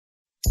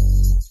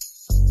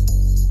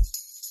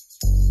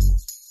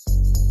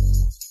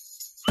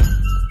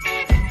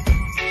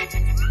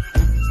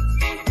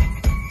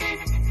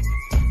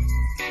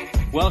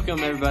Welcome,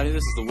 everybody.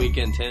 This is the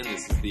Weekend 10.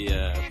 This is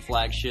the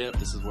flagship.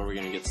 This is where we're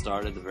going to get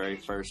started, the very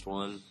first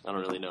one. I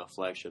don't really know if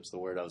flagship's the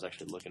word I was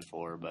actually looking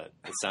for, but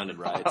it sounded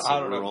right,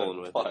 so we're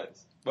rolling with it.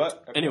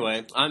 But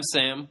anyway, I'm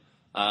Sam.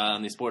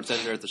 I'm the sports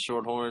editor at the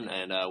Shorthorn,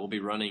 and we'll be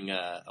running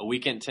a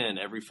Weekend 10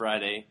 every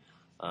Friday.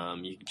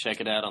 You can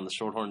check it out on the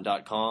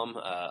shorthorn.com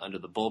under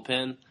the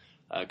Bullpen.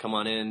 Come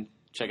on in,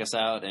 check us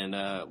out, and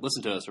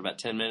listen to us for about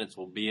 10 minutes.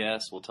 We'll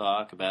BS. We'll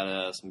talk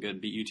about some good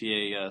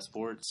UTA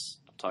sports,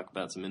 talk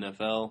about some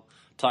NFL,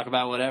 talk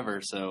about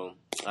whatever. So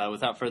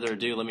without further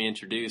ado, let me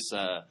introduce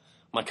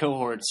my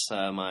cohorts,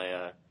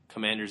 my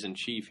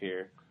commanders-in-chief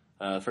here.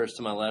 First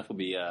to my left will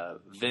be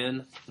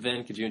Vin.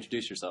 Vin, could you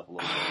introduce yourself a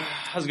little bit?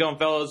 How's it going,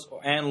 fellas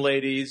and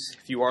ladies?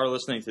 If you are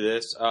listening to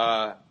this,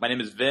 my name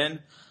is Vin.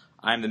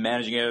 I'm the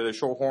managing editor of the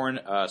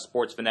Shorthorn,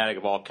 sports fanatic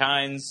of all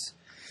kinds.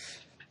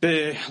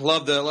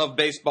 Love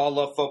baseball,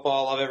 love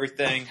football, love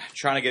everything.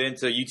 Trying to get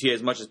into UTA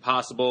as much as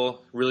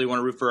possible. Really want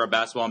to root for our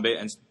basketball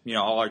and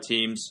all our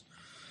teams.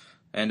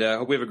 And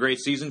hope we have a great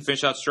season,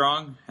 finish out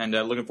strong, and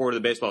looking forward to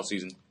the baseball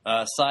season.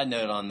 Side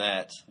note on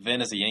that,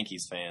 Vin is a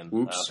Yankees fan.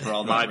 Oops. For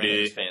all the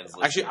Rangers fans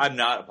listening. Actually, I'm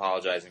not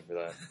apologizing for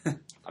that.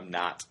 I'm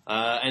not.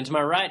 And to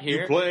my right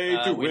here, you play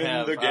to we win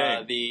have the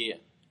game. The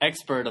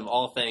expert of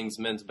all things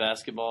men's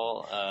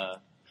basketball,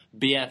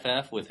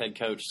 BFF with head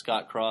coach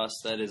Scott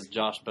Cross. That is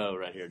Josh Bowe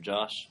right here.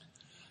 Josh?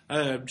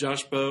 I'm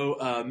Josh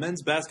Bowe,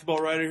 men's basketball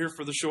writer here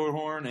for the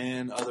Shorthorn,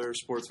 and other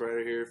sports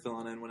writer here,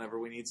 filling in whenever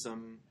we need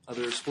some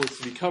other sports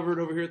to be covered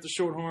over here at the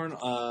Shorthorn.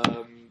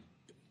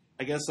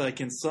 I guess I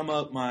can sum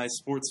up my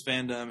sports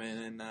fandom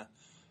in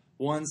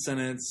one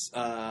sentence.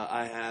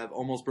 I have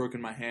almost broken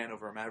my hand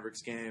over a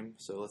Mavericks game,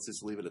 so let's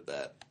just leave it at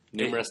that.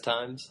 Numerous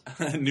times?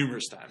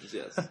 Numerous times,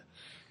 yes.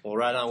 Well,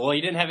 right on. Well,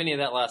 you didn't have any of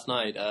that last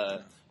night.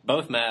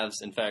 Both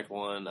Mavs, in fact,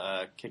 won,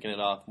 kicking it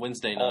off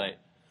Wednesday night.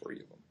 Three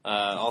of them.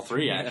 All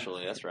three,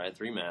 actually. That's right,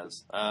 3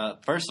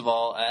 Mavs. First of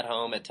all, at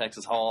home at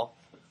Texas Hall,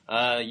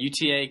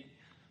 UTA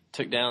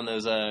took down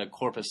those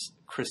Corpus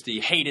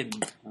Christi, hated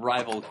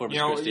rival Corpus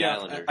Christi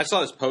Islanders. I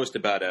saw this post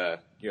about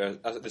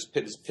this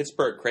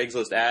Pittsburgh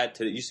Craigslist ad.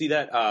 Did you see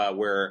that?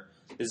 Where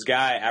this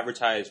guy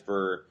advertised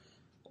for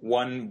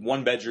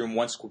one bedroom,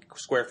 1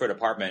 square foot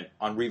apartment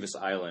on Revis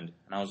Island,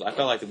 and I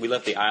felt like we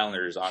left the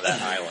Islanders on that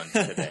island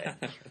today.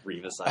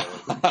 Revis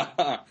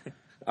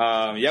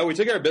Island. We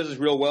took our business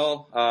real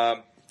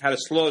well. Had a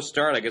slow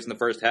start, I guess, in the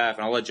first half,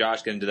 and I'll let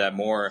Josh get into that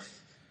more.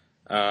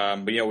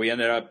 But we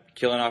ended up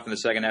killing off in the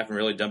second half and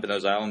really dumping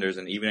those Islanders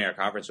and evening our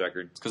conference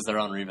record. It's because they're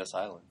on Revis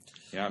Island.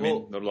 Yeah,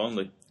 they're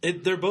lonely.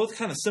 They're both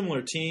kind of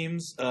similar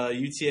teams.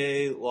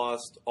 UTA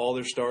lost all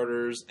their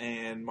starters,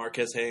 and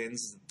Marquez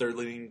Haynes, third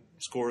leading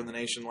scorer in the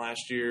nation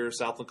last year,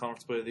 Southland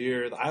Conference Player of the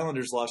Year. The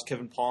Islanders lost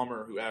Kevin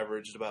Palmer, who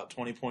averaged about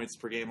 20 points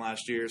per game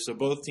last year. So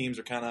both teams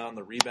are kind of on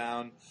the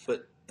rebound.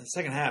 But in the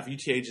second half,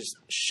 UTA just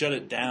shut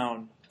it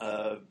down.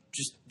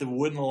 They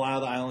wouldn't allow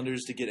the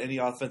Islanders to get any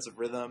offensive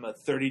rhythm. A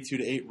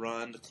 32-8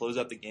 run to close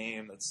out the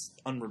game. That's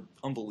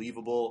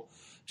unbelievable.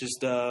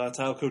 That's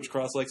how Coach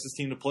Cross likes his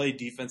team to play: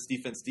 defense,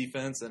 defense,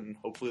 defense, and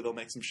hopefully they'll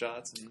make some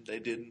shots. And they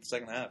did in the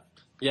second half.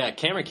 Yeah,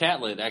 Cameron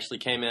Catlett actually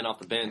came in off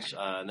the bench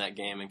in that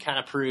game and kind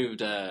of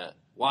proved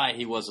why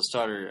he was a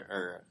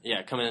starter.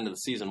 Coming into the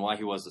season, why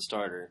he was the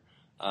starter.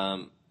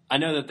 I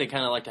know that they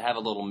kind of like to have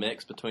a little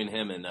mix between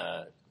him and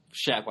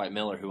Shaq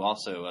White-Miller, who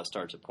also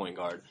starts at point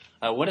guard.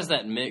 What is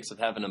that mix of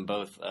having them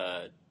both,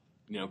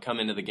 come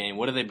into the game?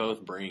 What do they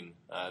both bring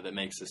that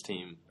makes this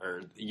team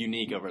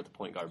unique over at the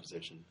point guard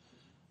position?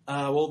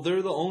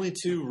 They're the only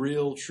 2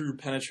 real, true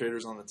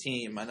penetrators on the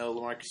team. I know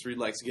LaMarcus Reed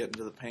likes to get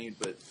into the paint,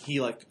 but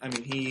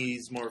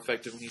he's more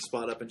effective when he's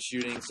spot up and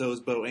shooting. So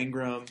is Bo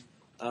Ingram.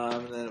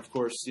 And then, of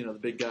course, the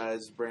big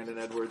guys, Brandon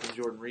Edwards and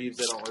Jordan Reeves,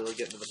 they don't really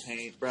get into the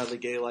paint. Bradley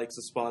Gay likes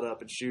to spot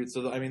up and shoot.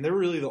 So, they're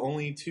really the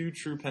only 2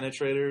 true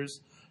penetrators.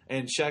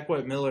 And Shaq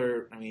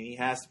White-Miller, he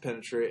has to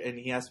penetrate, and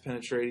he has to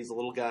penetrate. He's a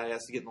little guy,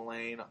 has to get in the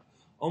lane.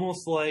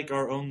 Almost like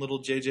our own little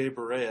J.J.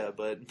 Barea,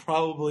 but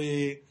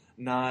probably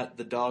not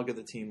the dog of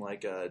the team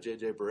like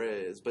J.J.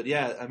 Barea is. But,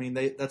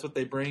 that's what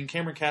they bring.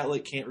 Cameron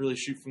Catlett can't really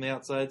shoot from the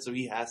outside, so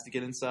he has to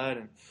get inside.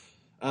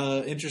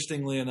 And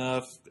interestingly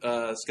enough,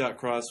 Scott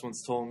Cross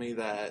once told me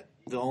that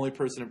the only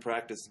person in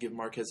practice to give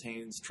Marquez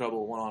Haynes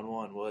trouble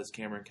one-on-one was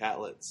Cameron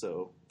Catlett.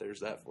 So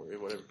there's that for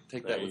you. Whatever,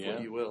 take that with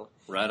what you will.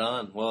 Right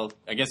on. Well,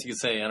 I guess you could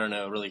say, I don't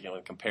know, really going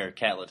to compare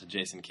Catlett to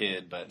Jason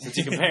Kidd, but since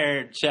you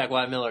compared Shaq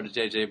White-Miller to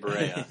J.J.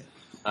 Barea,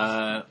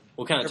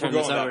 we'll kind of turn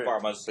this over.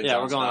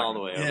 We're going all the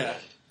way over. Yeah.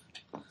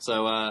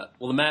 So,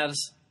 the Mavs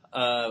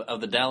of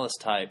the Dallas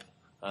type.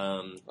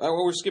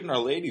 We're skipping our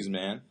ladies,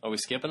 man. Are we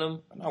skipping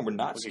them? No, we're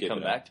not skipping them.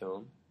 We can come back to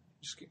them.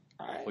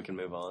 All right. We can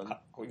move on.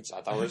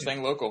 I thought we were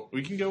staying local.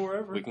 We can go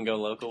wherever. We can go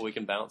local. We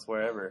can bounce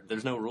wherever.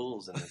 There's no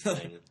rules in this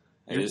thing.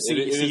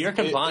 You're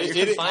confining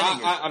yourself.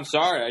 I'm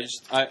sorry.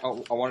 I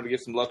wanted to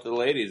give some love to the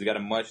ladies. They got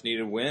a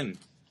much-needed win.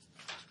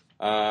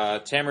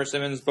 Tamara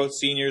Simmons, both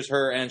seniors,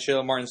 her and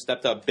Shayla Martin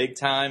stepped up big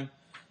time.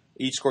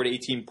 Each scored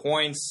 18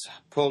 points,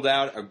 pulled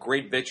out a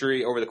great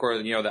victory over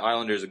the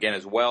Islanders again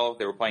as well.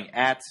 They were playing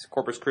at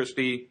Corpus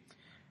Christi.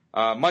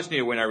 Much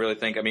needed win, I really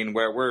think. I mean,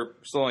 we're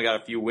still only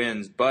got a few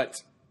wins, but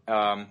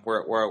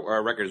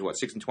our record is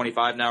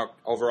 6-25 now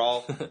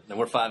overall. No,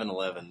 we're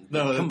 5-11.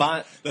 No,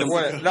 combined.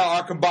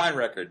 Our combined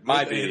record.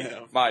 My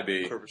Corpus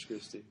B.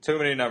 Christi. Too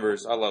many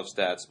numbers. I love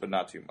stats, but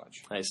not too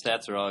much. Hey,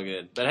 stats are all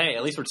good, but hey,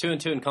 at least we're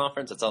 2-2 in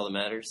conference. That's all that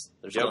matters.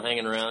 They're still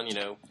hanging around.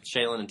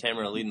 Shaylin and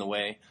Tamara are leading the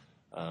way.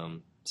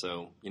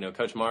 So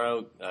Coach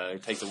Morrow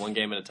takes it one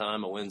game at a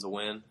time. A win's a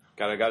win.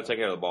 Got to take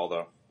care of the ball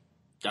though.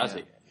 Got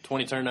to.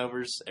 20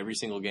 turnovers every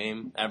single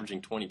game,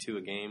 averaging 22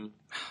 a game.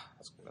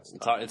 That's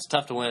tough. It's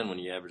tough to win when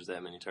you average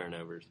that many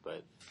turnovers.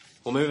 But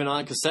moving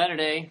on, because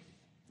Saturday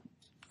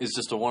is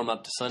just a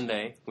warm-up to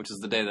Sunday, which is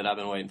the day that I've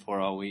been waiting for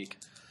all week.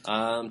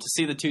 To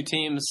see the two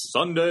teams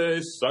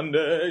Sunday.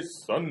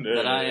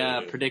 that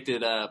I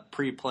predicted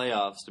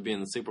pre-playoffs to be in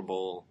the Super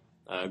Bowl,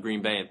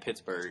 Green Bay and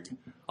Pittsburgh.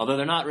 Although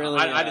they're not really...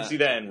 I didn't see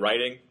that in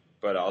writing,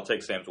 but I'll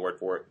take Sam's word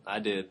for it. I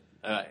did.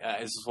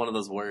 It's just one of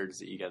those words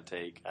that you got to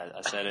take.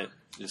 I said it.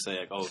 Just say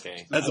like,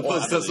 okay. As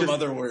opposed to some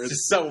other words.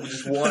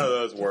 Just one of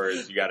those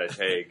words you got to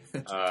take.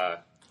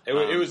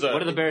 It was. What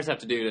do the Bears have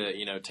to do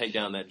to take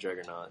down that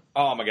juggernaut?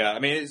 Oh my God! I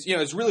mean,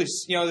 it's really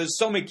there's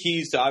so many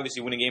keys to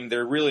obviously winning a game.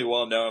 They're really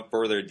well known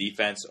for their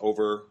defense.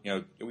 Over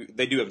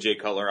they do have Jay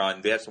Cutler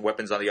on. They have some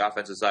weapons on the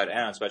offensive side and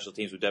on special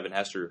teams with Devin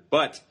Hester,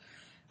 but.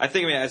 I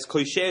think, as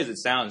cliche as it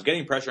sounds,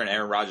 getting pressure on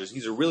Aaron Rodgers,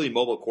 he's a really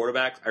mobile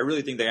quarterback. I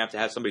really think they have to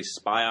have somebody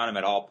spy on him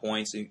at all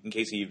points in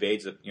case he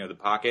evades the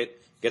pocket.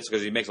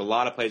 Because he makes a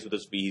lot of plays with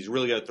his feet. He's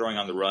really good at throwing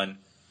on the run.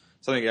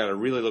 Something you got to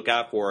really look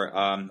out for.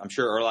 I'm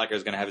sure Urlacher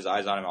is going to have his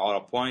eyes on him at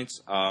all points.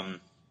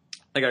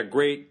 They got a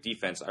great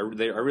defense. I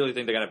really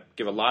think they're going to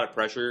give a lot of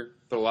pressure,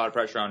 put a lot of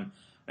pressure on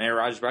Aaron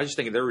Rodgers. But I just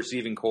think their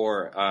receiving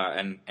core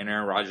and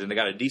Aaron Rodgers, and they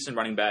got a decent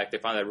running back. They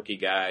found that rookie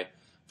guy.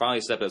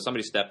 Finally stepped up.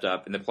 Somebody stepped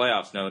up in the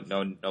playoffs,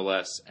 no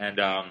less. And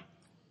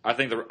I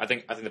think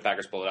the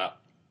Packers pull it out.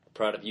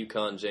 Proud of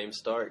UConn, James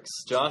Starks.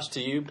 Josh, to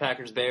you,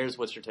 Packers Bears.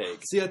 What's your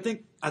take? See, I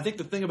think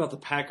the thing about the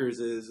Packers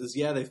is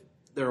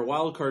they're a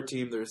wild card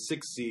team. They're a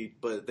 6th seed,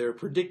 but they're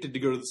predicted to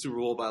go to the Super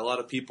Bowl by a lot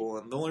of people.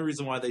 And the only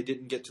reason why they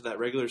didn't get to that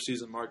regular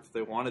season mark that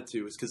they wanted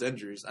to is because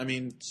injuries. I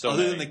mean,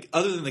 other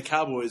than the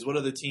Cowboys, what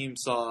other team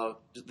saw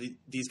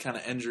these kind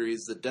of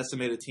injuries that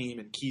decimate a team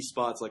in key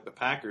spots like the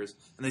Packers?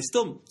 And they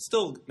still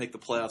make the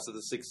playoffs at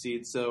the 6th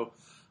seed. So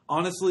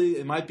honestly,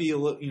 it might be a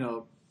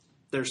little,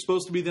 they're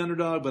supposed to be the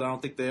underdog, but I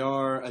don't think they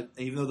are.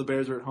 Even though the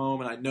Bears are at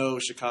home, and I know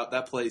Chicago,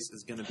 that place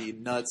is going to be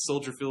nuts,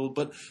 Soldier Field.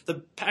 But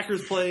the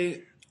Packers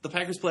play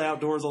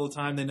outdoors all the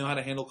time. They know how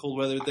to handle cold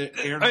weather.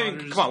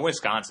 Come on,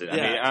 Wisconsin. Yeah.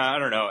 I mean, I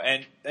don't know.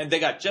 And they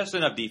got just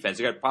enough defense.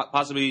 They got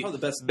possibly the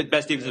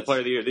best defensive player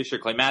of the year this year.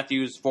 Clay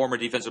Matthews, former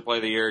defensive player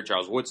of the year.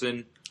 Charles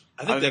Woodson.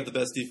 I think they have the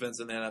best defense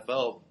in the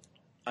NFL.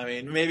 I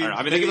mean, maybe.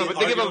 They give up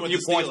a few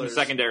points in the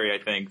secondary,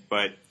 I think,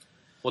 but.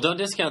 Well, don't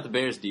discount the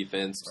Bears'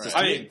 defense.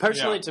 Right.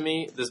 To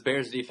me, this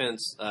Bears'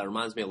 defense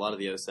reminds me a lot of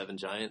the 2007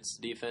 Giants'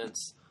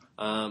 defense.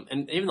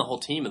 And even the whole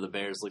team of the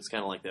Bears looks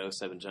kind of like the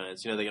 2007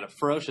 Giants. They got a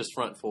ferocious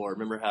front four.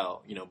 Remember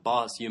how,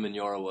 Boss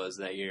Umenyiora was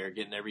that year,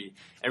 getting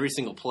every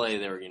single play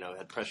they were,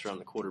 had pressure on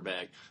the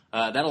quarterback.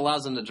 That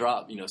allows them to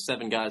drop,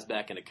 7 guys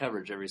back into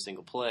coverage every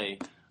single play.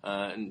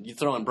 And you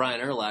throw in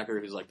Brian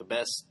Urlacher, who's like the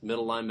best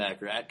middle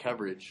linebacker at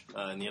coverage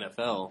in the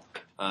NFL.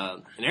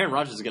 And Aaron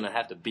Rodgers is going to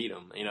have to beat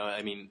him.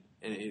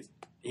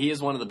 He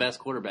is one of the best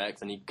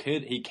quarterbacks, and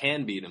he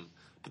can beat him.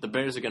 But the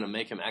Bears are going to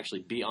make him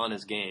actually be on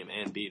his game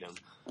and beat him.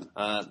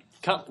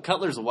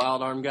 Cutler's a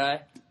wild arm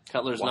guy.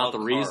 Cutler's not the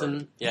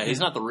reason. Yeah,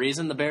 he's not the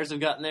reason the Bears have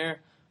gotten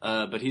there.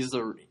 But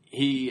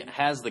he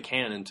has the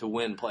cannon to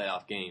win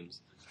playoff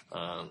games.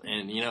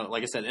 And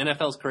like I said,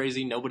 NFL's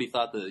crazy. Nobody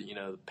thought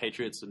the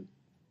Patriots would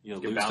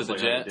lose to the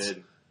Jets.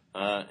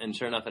 And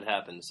sure enough, it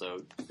happened.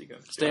 So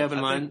stay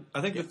open mind. I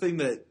think the thing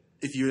that,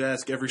 if you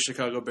ask every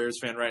Chicago Bears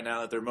fan right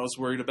now that they're most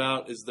worried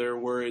about, is they're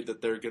worried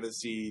that they're going to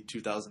see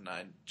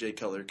 2009 Jay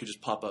Cutler could just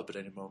pop up at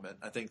any moment.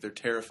 I think they're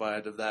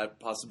terrified of that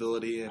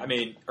possibility.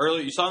 And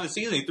earlier you saw in the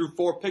season he threw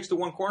 4 picks to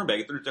one cornerback.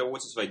 He threw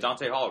to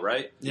Dante Hall,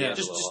 right? Yeah,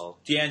 just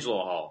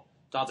D'Angelo Hall,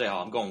 Dante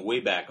Hall. I'm going way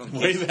back.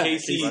 Way back.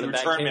 KC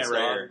return man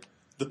right here.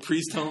 The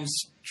Priest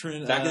Holmes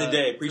trend. Back in the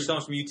day, Priest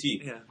Holmes from UT.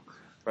 Yeah.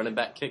 Running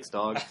back kicks,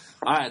 dog.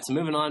 All right, so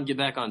moving on, get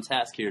back on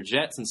task here.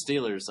 Jets and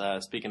Steelers.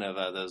 Speaking of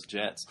those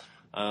Jets,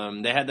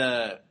 they had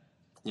the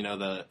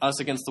us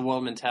against the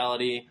world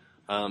mentality.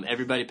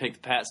 Everybody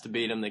picked the Pats to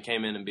beat them. They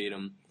came in and beat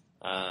them.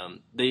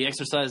 They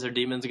exercised their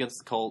demons against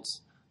the Colts.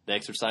 They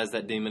exercised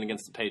that demon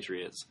against the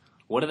Patriots.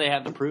 What do they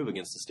have to prove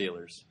against the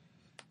Steelers?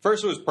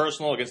 First, it was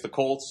personal against the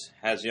Colts,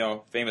 as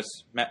famous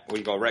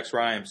Rex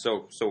Ryan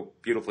so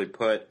beautifully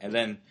put, and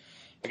then.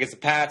 Against the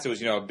Pats, it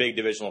was, a big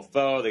divisional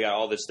foe. They got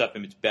all this stuff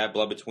in bad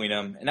blood between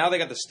them. And now they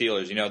got the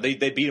Steelers.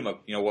 They beat them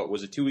up, what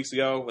was it, 2 weeks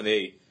ago? When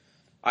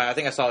I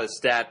think I saw this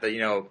stat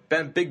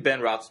that, Big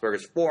Ben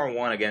Roethlisberger's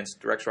 4-1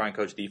 against Rex Ryan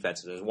coach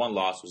defenses. His one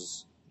loss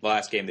was the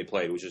last game they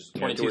played, which is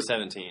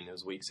 22-17. It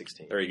was week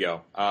 16. There you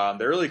go.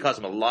 They really caused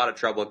him a lot of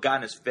trouble. Got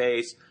in his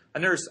face.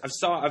 I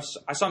saw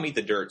him eat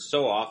the dirt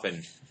so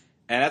often.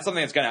 And that's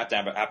something that's going to have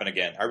to happen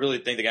again. I really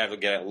think they're going to have to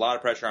get a lot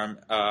of pressure on.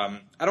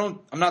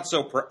 I'm not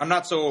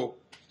so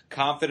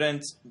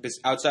confident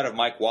outside of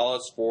Mike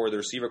Wallace for the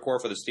receiver core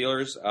for the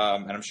Steelers,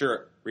 and I'm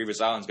sure Revis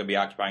Island's going to be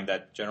occupying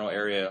that general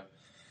area.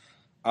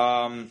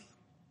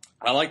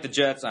 I like the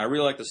Jets, and I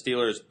really like the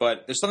Steelers,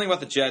 but there's something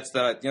about the Jets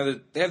that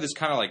they have this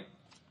kind of like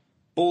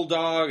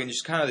bulldog and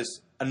just kind of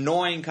this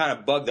annoying kind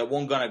of bug that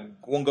won't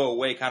go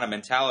away kind of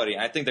mentality.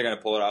 And I think they're going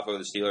to pull it off over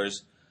the Steelers.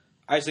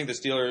 I just think the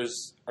Steelers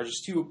are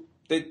just too.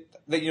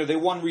 They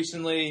won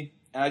recently,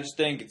 and I just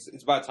think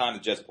it's about time the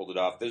Jets pulled it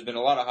off. There's been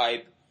a lot of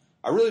hype.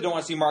 I really don't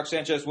want to see Mark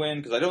Sanchez win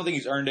because I don't think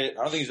he's earned it.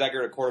 I don't think he's that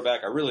good at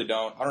quarterback. I really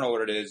don't. I don't know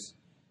what it is,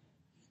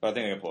 but I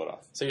think they're going to pull it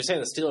off. So you're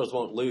saying the Steelers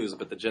won't lose,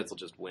 but the Jets will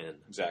just win.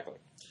 Exactly.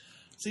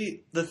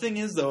 See, the thing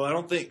is, though, I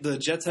don't think the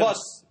Jets have...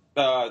 Plus,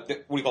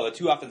 the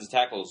two offensive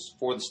tackles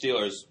for the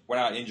Steelers were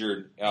not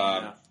injured in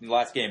the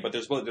last game, but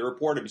they're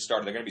reported to be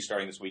starting. They're going to be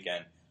starting this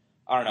weekend.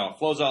 I don't know.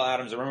 Flozell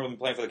Adams, I remember him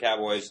playing for the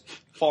Cowboys.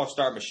 False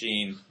start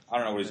machine. I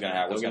don't know what he's going to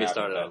have. What's going to be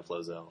started on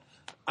Flozell?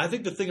 I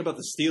think the thing about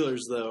the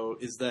Steelers, though,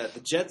 is that the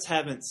Jets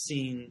haven't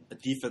seen a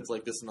defense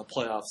like this in the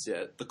playoffs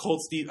yet. The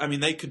Colts,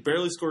 they could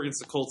barely score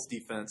against the Colts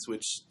defense,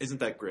 which isn't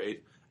that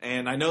great.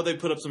 And I know they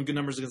put up some good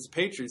numbers against the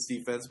Patriots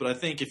defense, but I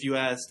think if you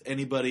asked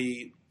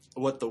anybody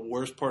what the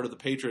worst part of the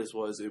Patriots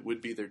was, it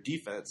would be their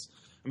defense.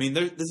 I mean,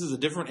 this is a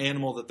different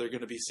animal that they're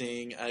going to be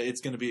seeing.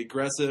 It's going to be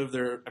aggressive.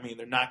 They're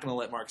not going to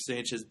let Mark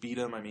Sanchez beat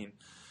them.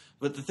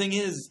 But the thing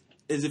is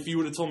if you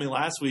would have told me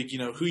last week,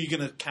 who are you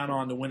going to count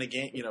on to win a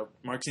game?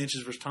 Mark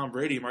Sanchez versus Tom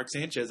Brady. Mark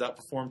Sanchez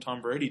outperformed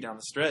Tom Brady down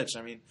the stretch.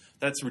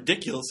 That's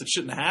ridiculous. It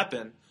shouldn't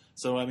happen.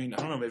 So, I don't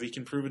know. Maybe he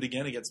can prove it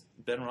again against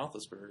Ben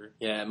Roethlisberger.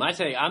 Yeah, my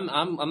take. I'm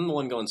the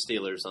one going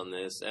Steelers on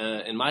this.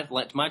 And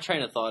my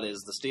train of thought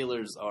is the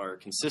Steelers are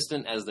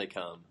consistent as they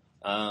come.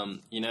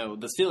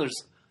 The Steelers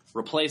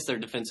replace their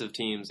defensive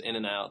teams in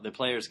and out. The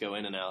players go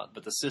in and out,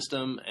 but the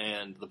system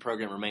and the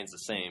program remains the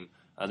same.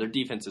 Their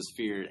defense is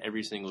feared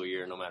every single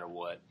year, no matter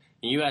what.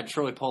 And you add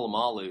Troy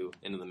Polamalu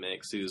into the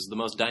mix, who's the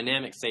most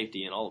dynamic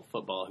safety in all of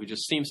football, who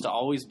just seems to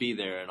always be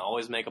there and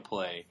always make a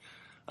play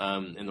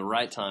in the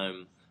right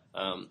time.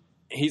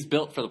 He's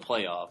built for the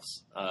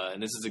playoffs,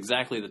 and this is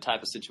exactly the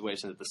type of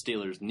situation that the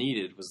Steelers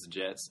needed was the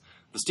Jets.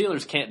 The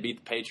Steelers can't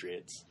beat the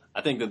Patriots.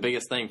 I think the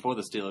biggest thing for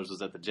the Steelers was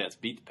that the Jets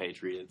beat the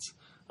Patriots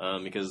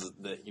because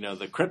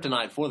the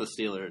kryptonite for the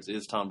Steelers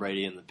is Tom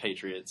Brady and the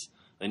Patriots.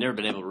 They've never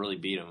been able to really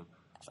beat them.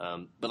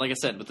 But like I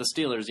said, with the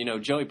Steelers,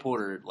 Joey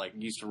Porter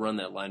used to run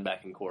that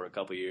linebacking core a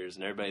couple years,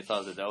 and everybody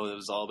thought that it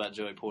was all about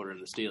Joey Porter and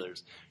the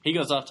Steelers. He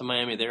goes off to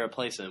Miami, they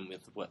replace him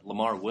with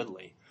Lamar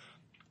Woodley.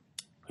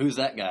 Who's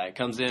that guy?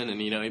 Comes in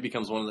and he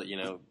becomes one of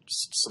the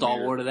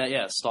stalwart of that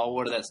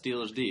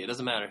Steelers D. It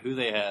doesn't matter who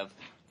they have;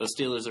 the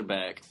Steelers are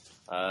back.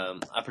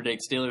 I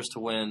predict Steelers to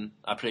win.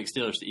 I predict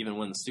Steelers to even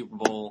win the Super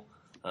Bowl.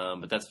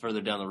 But that's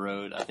further down the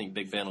road. I think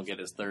Big Ben will get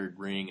his third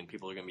ring, and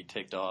people are going to be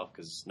ticked off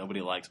because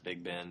nobody likes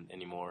Big Ben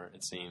anymore,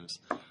 it seems.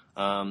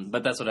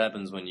 But that's what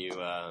happens when you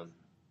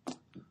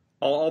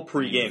all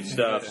pregame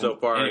stuff so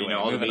far. Anyway,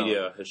 all the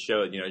media has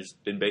showed.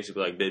 Just been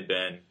basically like Big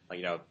Ben,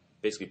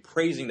 basically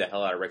praising the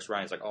hell out of Rex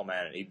Ryan. It's like, oh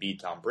man, he beat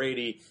Tom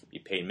Brady,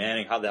 beat Peyton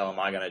Manning. How the hell am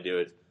I going to do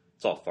it?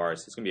 It's all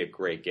farce. It's going to be a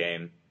great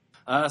game.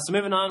 So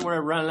moving on, we're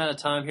running out of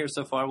time here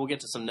so far. We'll get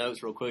to some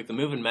notes real quick. The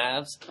Moving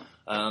Mavs,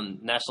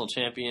 national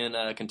champion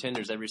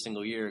contenders every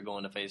single year, are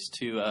going to face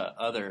two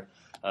other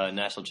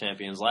national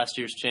champions. Last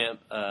year's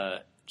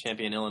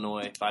champion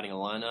Illinois fighting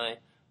Illini,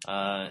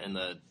 and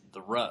the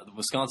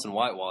Wisconsin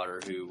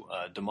Whitewater, who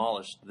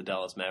demolished the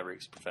Dallas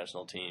Mavericks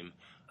professional team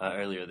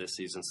earlier this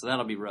season. So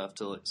that'll be rough,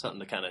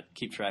 something to kind of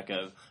keep track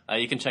of.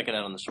 You can check it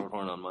out on the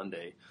Shorthorn on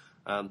Monday.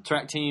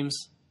 Track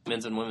teams.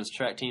 Men's and women's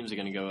track teams are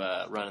going to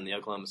go run in the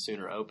Oklahoma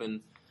Sooner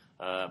Open.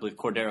 I believe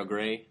Cordero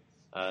Gray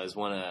is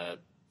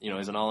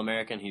he's an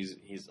All-American.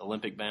 He's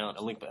Olympic bound,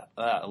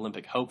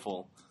 Olympic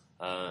hopeful,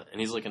 and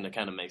he's looking to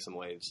kind of make some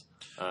waves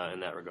in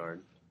that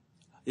regard.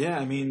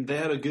 Yeah, they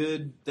had a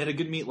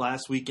good meet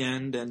last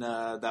weekend, and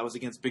that was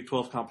against Big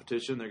 12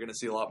 competition. They're going to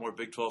see a lot more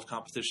Big 12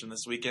 competition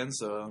this weekend,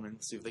 so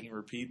see if they can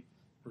repeat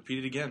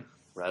it again.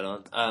 Right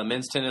on.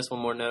 Men's tennis,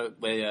 one more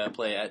note. They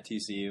play at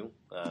TCU.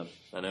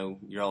 I know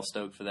you're all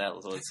stoked for that.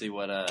 So let's see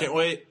what... Can't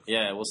wait.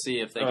 Yeah, we'll see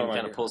if they can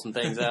kind of pull some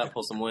things out,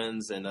 pull some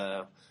wins, and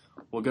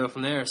we'll go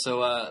from there.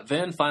 So,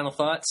 Vin, final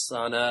thoughts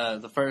on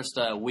the first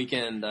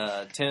Weekend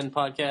 10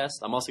 podcast.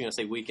 I'm also going to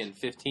say Weekend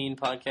 15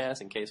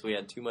 podcast in case we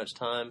had too much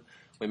time.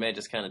 We may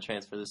just kind of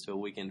transfer this to a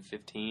Weekend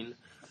 15.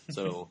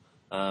 So,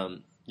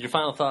 your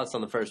final thoughts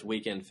on the first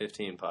Weekend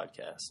 15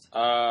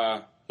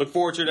 podcast. Look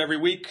forward to it every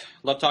week.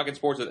 Love talking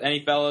sports with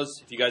any fellas.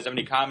 If you guys have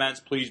any comments,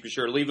 please be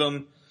sure to leave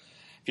them.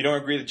 If you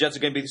don't agree the Jets are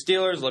going to beat the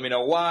Steelers, let me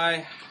know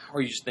why. Or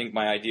you just think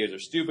my ideas are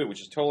stupid, which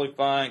is totally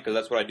fine, because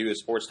that's what I do as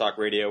sports talk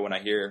radio when I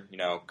hear,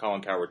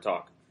 Colin Cowherd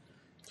talk.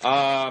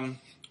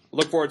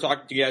 Look forward to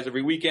talking to you guys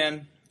every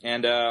weekend,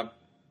 and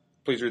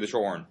please read the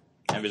Shorthorn.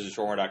 and visit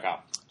shorthorn.com.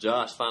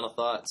 Josh, final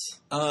thoughts.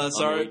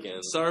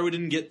 Sorry we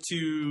didn't get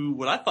to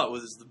what I thought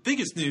was the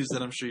biggest news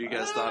that I'm sure you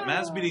guys thought.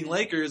 Mavs beating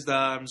Lakers.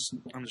 I'm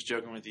just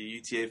joking with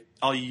you, UTA,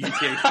 all you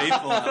UTA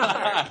faithful out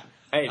there.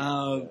 Hey.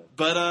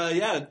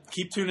 Yeah,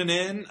 keep tuning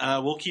in.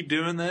 We'll keep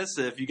doing this.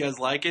 If you guys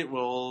like it,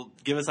 we'll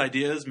give us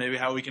ideas, maybe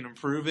how we can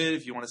improve it.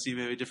 If you want to see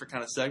maybe different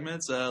kind of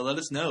segments, let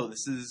us know.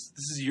 This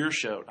is your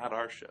show, not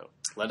our show.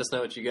 Let us know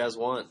what you guys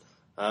want.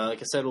 Like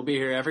I said, we'll be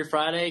here every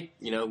Friday.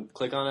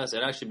 Click on us.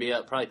 It'll actually be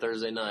up probably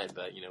Thursday night,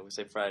 but we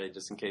say Friday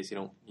just in case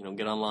you don't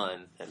get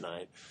online at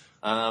night.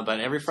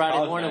 But every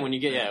Friday morning when you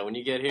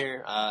get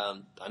here, I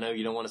know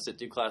you don't want to sit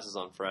through classes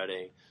on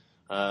Friday.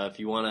 If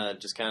you want to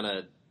just kind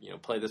of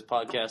play this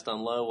podcast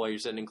on low while you're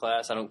sitting in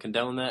class, I don't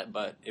condone that,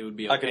 but it would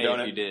be okay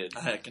if you did.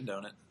 I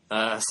condone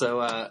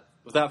it.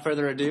 Without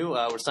further ado,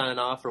 we're signing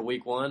off for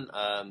week 1.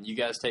 You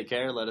guys take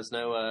care. Let us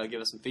know.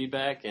 Give us some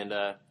feedback, and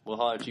we'll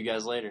holler at you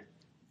guys later.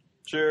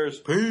 Cheers.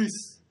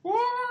 Peace.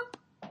 What?